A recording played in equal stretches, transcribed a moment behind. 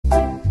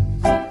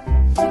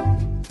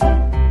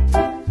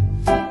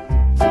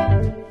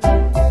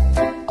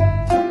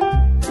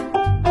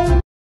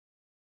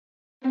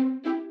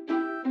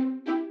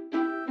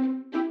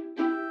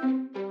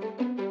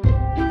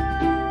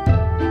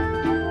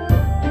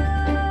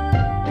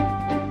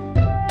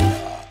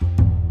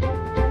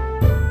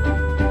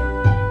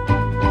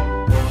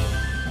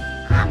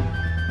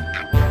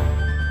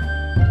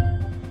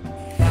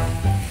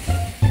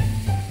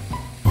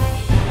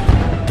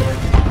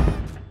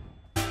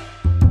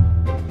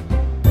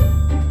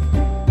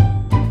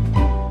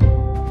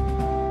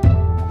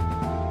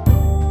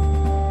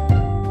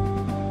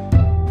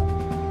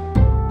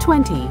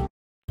20.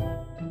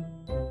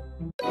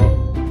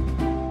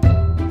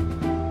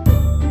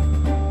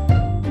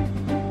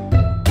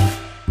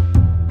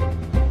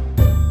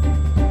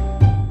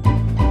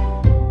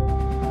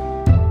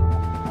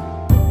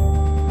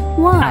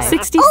 One,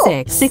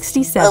 66,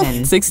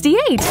 67,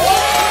 68.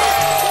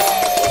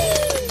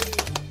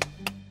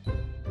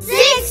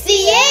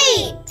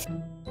 68!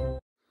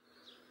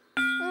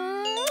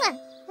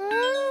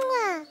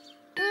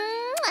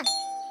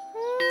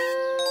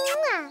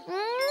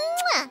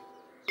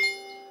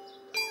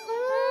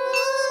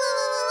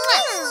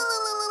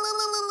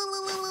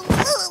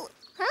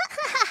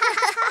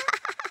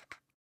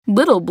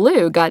 Little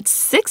Blue got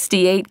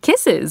 68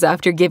 kisses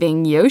after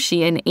giving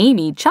Yoshi and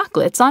Amy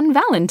chocolates on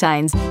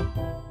Valentine's.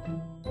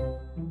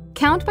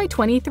 Count by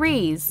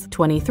 23s.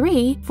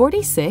 23,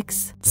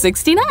 46,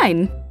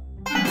 69.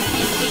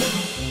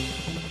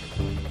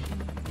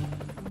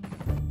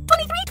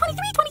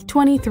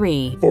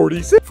 23,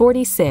 46.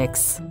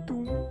 46,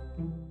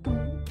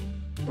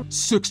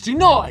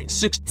 69.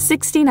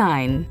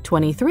 69,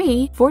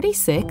 23,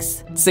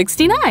 46,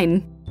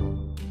 69.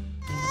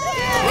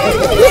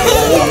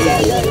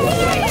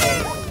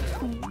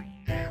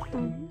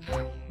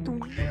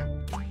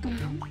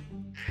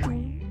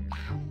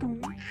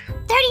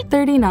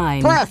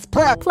 39 Plus.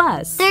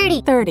 plus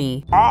 30.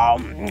 30.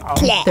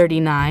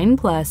 39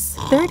 plus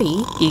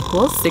 30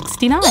 equals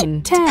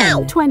 69.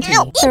 10, 20,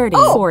 30,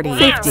 40,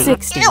 50,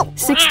 60,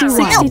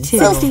 61, 62,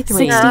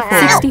 63, 64,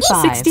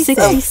 65,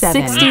 66,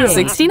 67,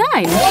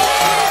 69.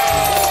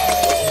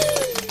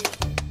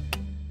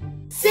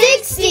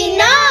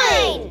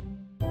 69!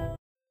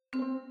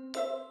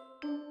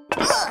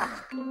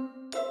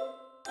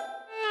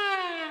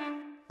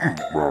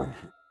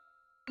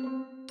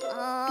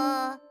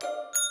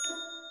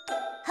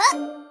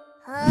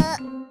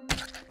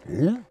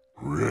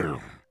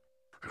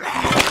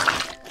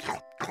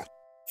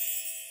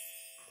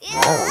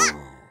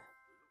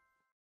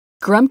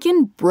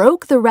 Grumpkin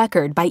broke the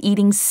record by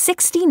eating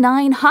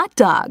 69 hot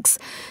dogs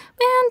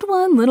and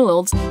one little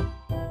old...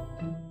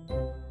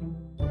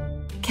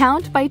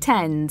 Count by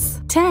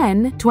tens.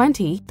 10,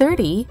 20,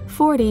 30,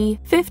 40,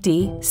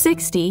 50,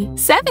 60,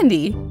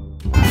 70.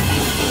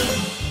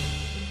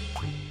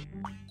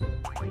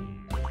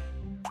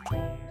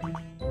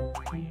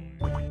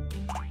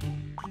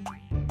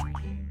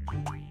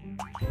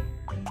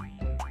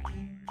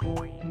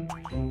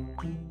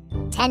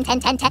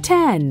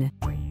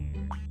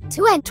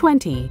 10,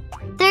 20,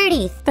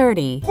 30,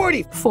 30,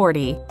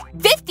 40,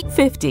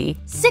 50,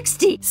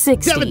 60,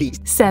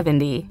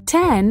 70,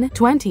 10,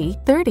 20,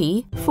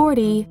 30,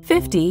 40,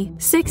 50,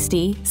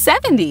 60,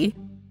 70.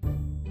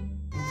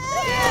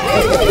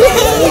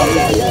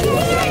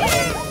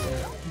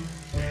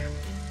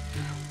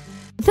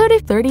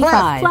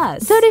 35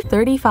 plus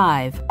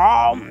 35.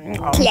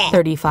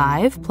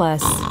 35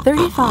 plus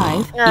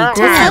 35 equals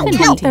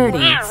 70.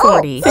 30,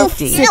 40,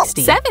 50,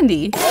 60,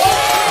 70.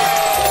 70!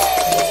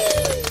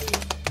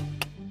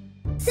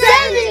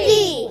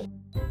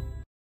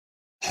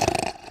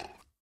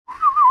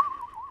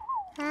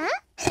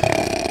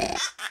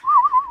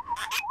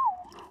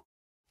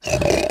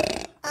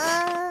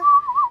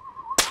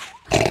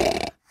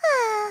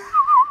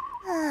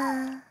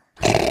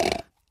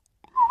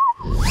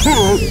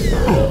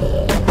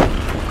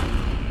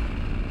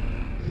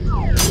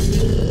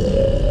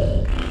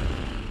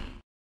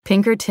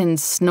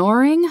 Pinkerton's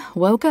snoring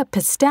woke up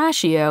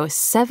Pistachio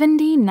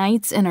 70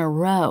 nights in a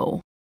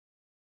row.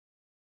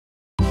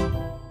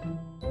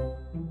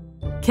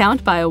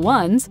 Count by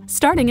ones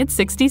starting at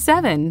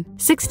 67.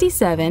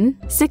 67,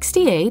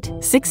 68,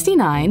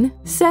 69,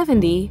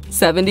 70,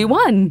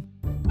 71.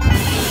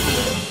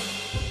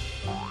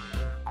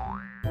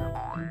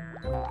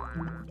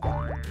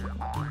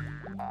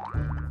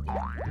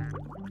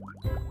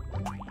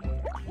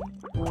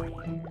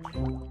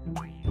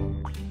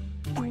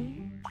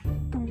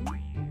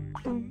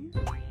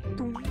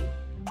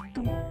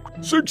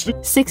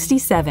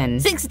 67,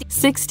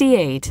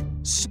 68,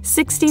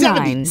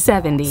 69,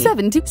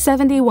 70,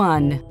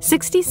 71,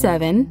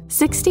 67,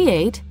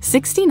 68,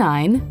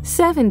 69,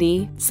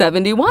 70,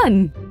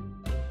 71.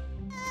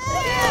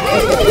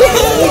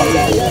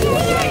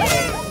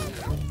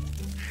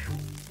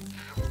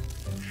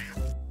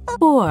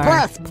 4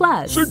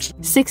 plus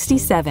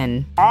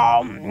 67.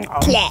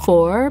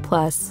 4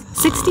 plus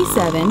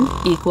 67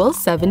 equals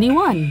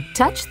 71.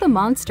 Touch the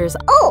monsters.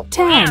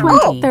 10,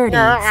 20, 30,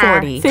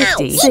 40,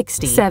 50,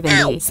 60,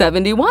 70,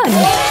 71.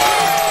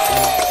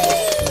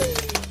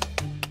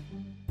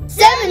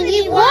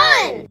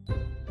 71!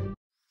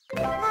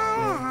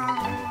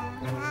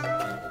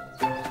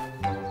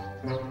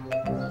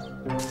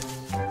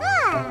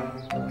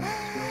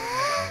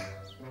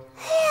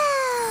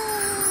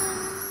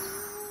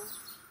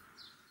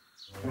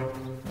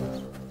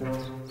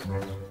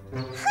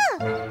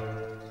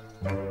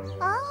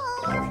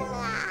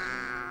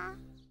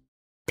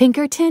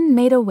 Pinkerton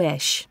made a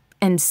wish,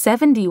 and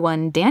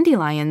 71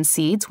 dandelion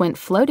seeds went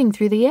floating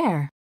through the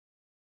air.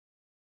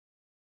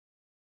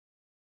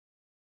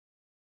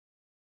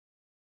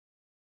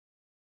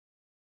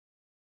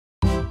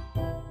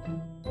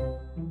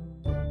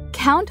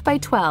 Count by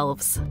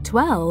 12s.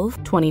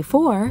 12,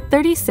 24,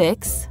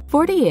 36,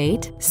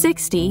 48,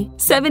 60,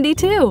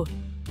 72.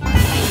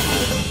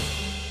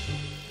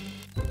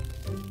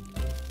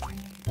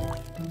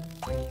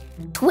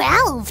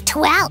 12,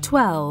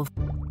 12,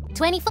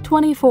 24,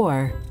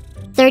 24,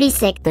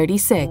 36,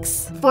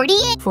 36,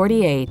 48,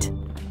 48,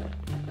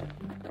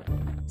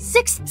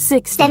 60,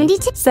 60,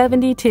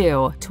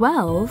 72,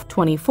 12,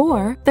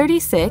 24,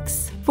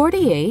 36,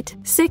 48,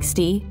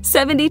 60,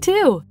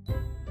 72.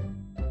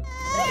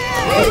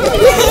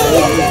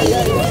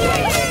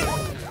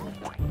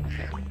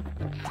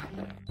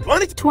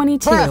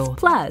 22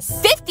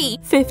 plus 50,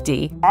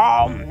 50.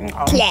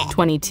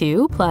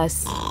 22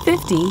 plus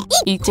 50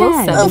 equals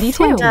 10,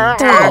 72.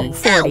 30,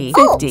 40,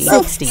 50,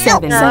 60,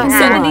 70,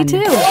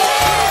 72.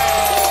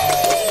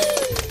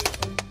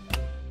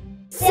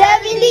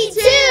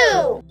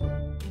 72.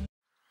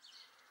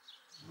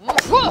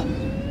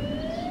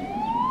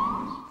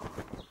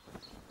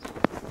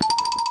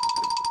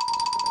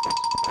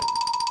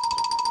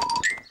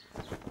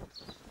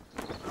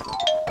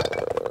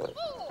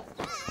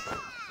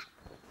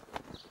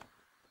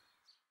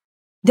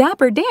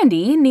 Dapper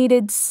Dandy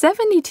needed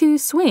 72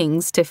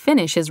 swings to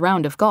finish his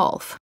round of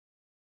golf.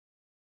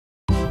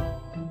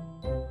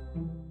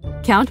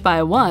 Count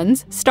by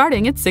ones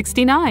starting at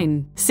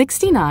 69.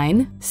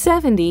 69,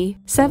 70,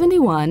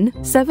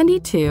 71,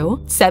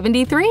 72,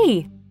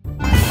 73.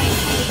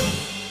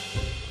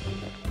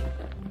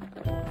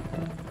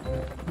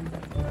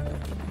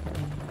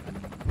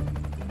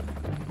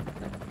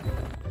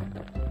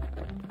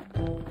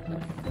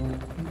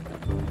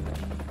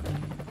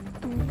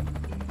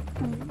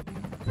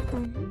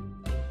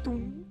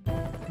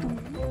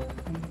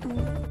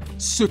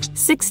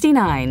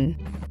 69,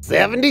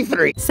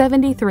 73,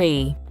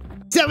 73,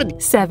 70,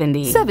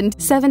 70,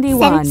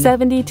 71,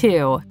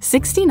 72,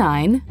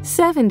 69,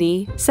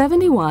 70,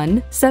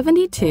 71,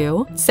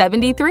 72,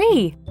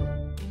 73.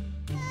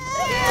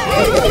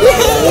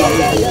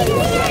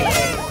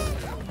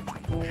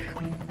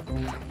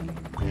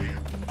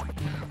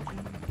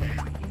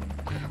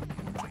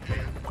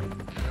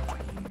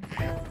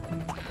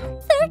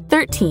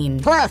 13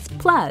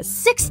 plus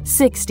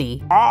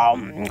 60.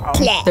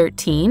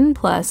 13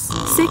 plus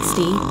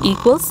 60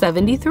 equals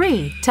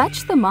 73.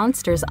 Touch the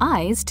monster's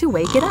eyes to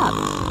wake it up.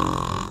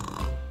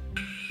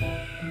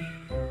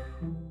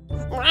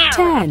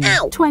 10,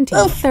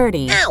 20,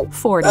 30,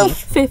 40,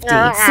 50,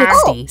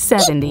 60,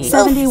 70,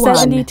 71,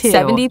 72,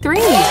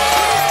 73.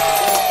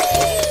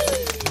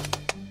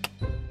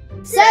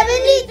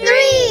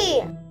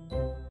 73.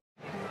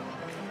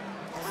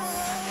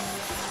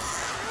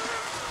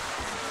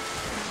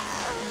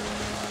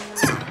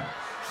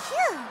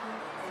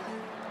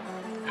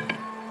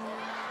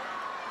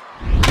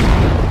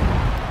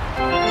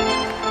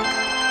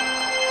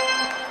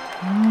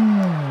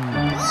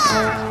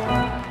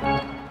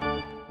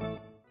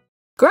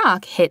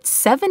 Grok hit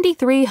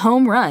 73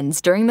 home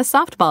runs during the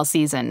softball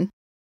season.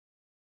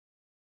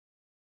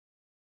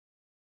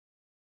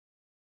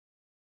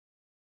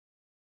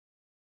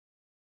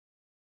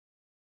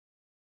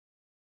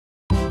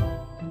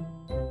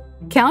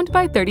 Count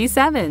by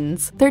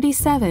 37s.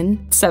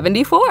 37,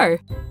 74.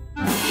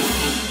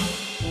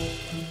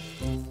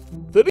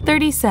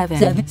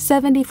 37,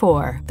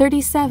 74,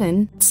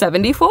 37,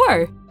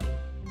 74.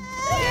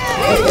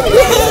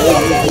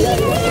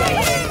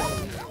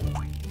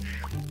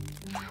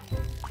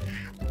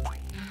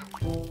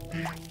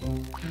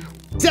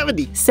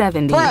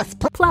 70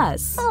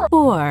 plus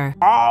 4.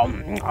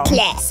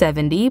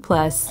 70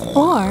 plus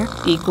 4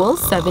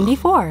 equals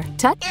 74.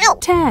 Touch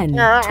 10,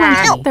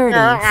 20,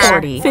 30,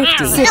 40,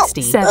 50,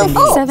 60, 70,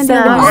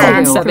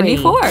 71,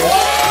 74.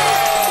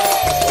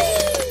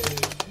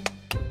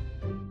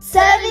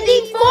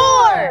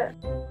 74.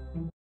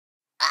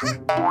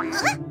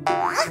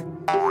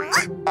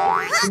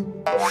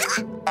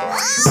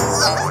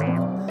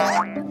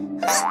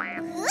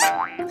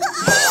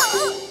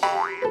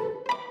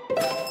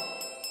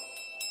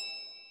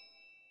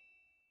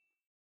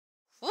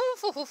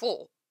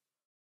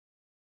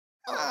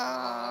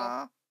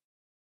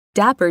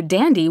 Dapper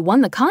Dandy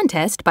won the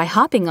contest by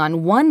hopping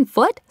on 1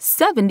 foot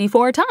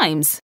 74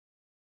 times.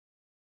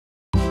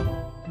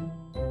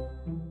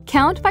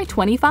 Count by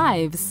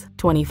 25s.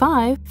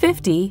 25,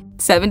 50,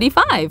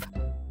 75.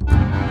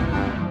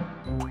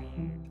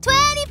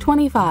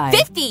 25,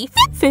 50,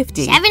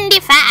 50,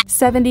 75.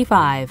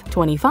 75,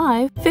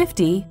 25,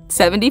 50,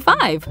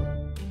 75.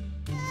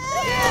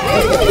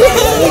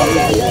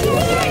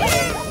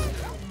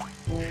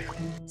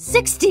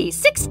 60,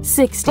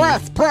 60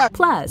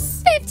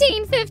 plus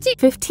 15, 50.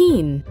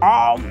 15.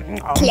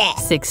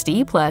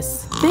 60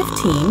 plus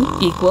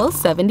 15 equals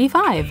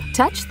 75.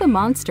 Touch the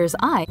monster's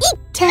eye.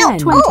 10,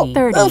 20,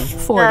 30,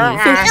 40,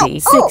 50,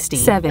 60,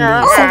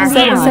 70,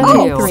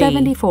 71,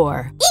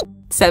 74,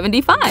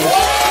 75.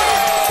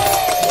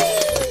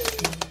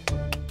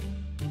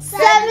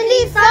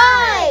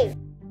 75.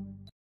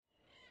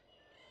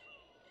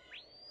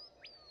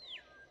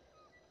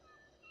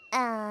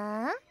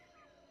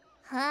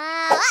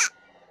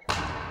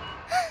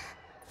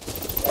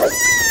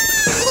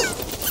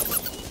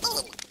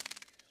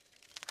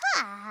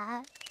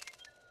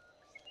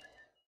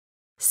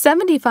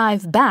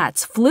 75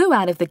 bats flew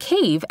out of the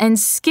cave and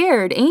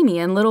scared Amy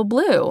and Little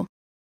Blue.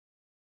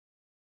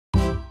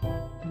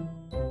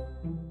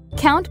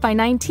 Count by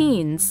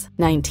 19s.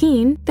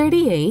 19,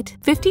 38,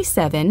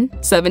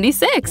 57,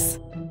 76.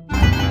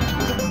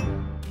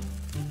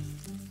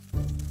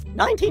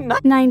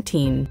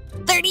 19,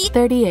 30,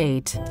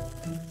 38,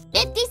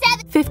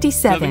 57,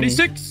 57,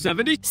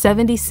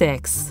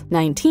 76,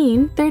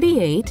 19,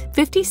 38,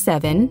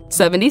 57,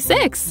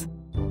 76.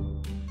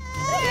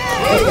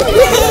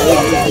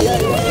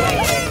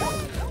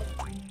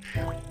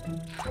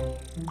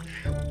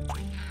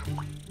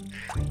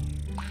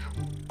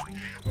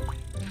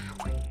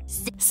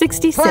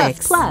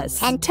 Sixty-six plus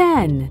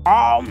 10.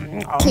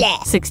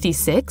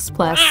 66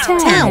 plus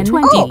 10.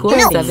 20 equals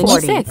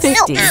 76.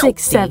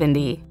 56,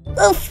 70.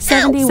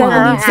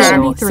 71,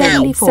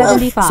 73, 74,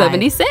 75.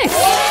 76.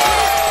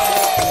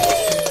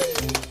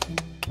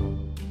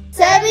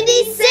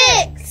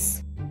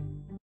 76.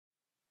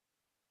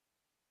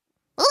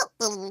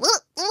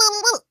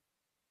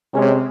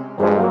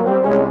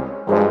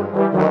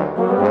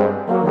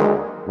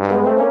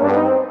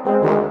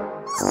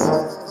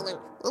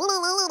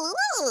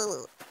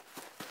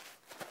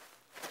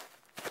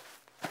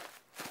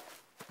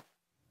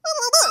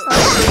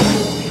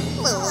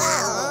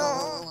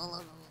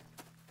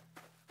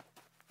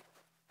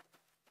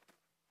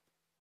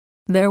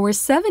 There were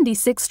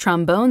 76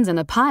 trombones in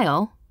a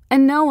pile,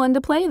 and no one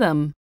to play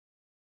them.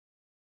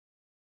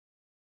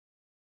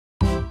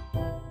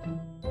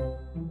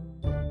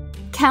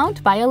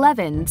 Count by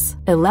 11s.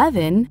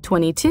 11,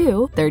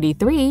 22,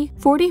 33,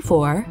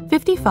 44,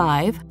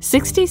 55,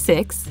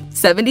 66,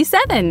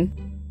 77.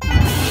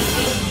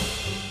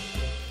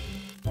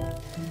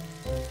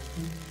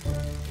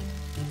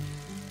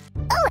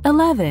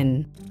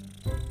 11,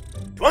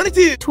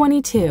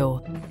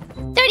 22,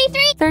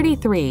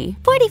 33,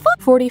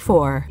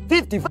 44,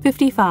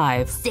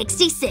 55,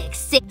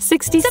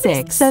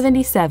 66,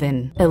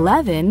 77,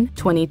 11,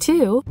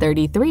 22,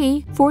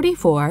 33,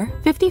 44,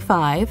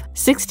 55,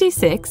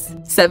 66,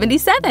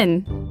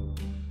 77.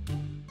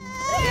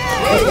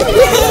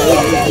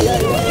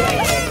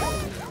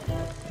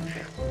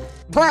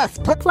 Plus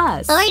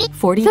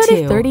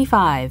 42,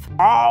 35.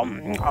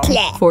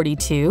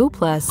 42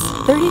 plus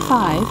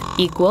 35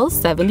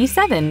 equals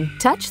 77.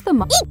 Touch the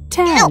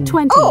 10,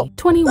 20,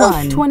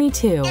 21,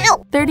 22,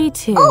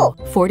 32,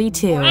 42,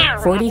 43,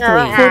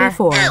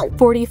 44,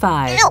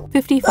 45,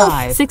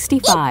 55,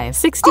 65,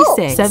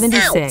 66,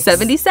 76,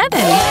 77.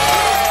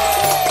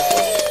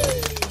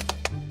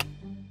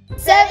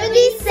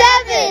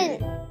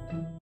 77.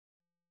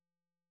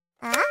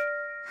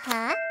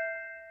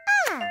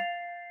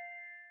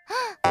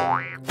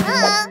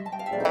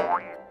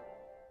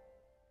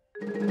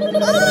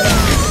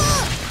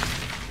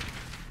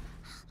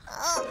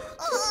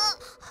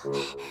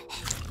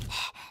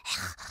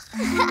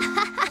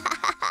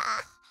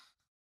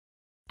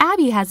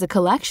 Abby has a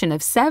collection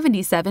of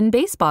 77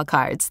 baseball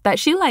cards that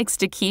she likes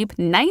to keep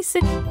nice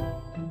and...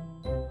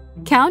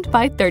 Count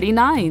by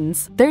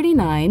 39s.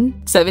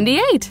 39,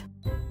 78.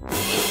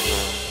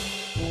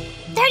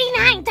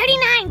 39, 39.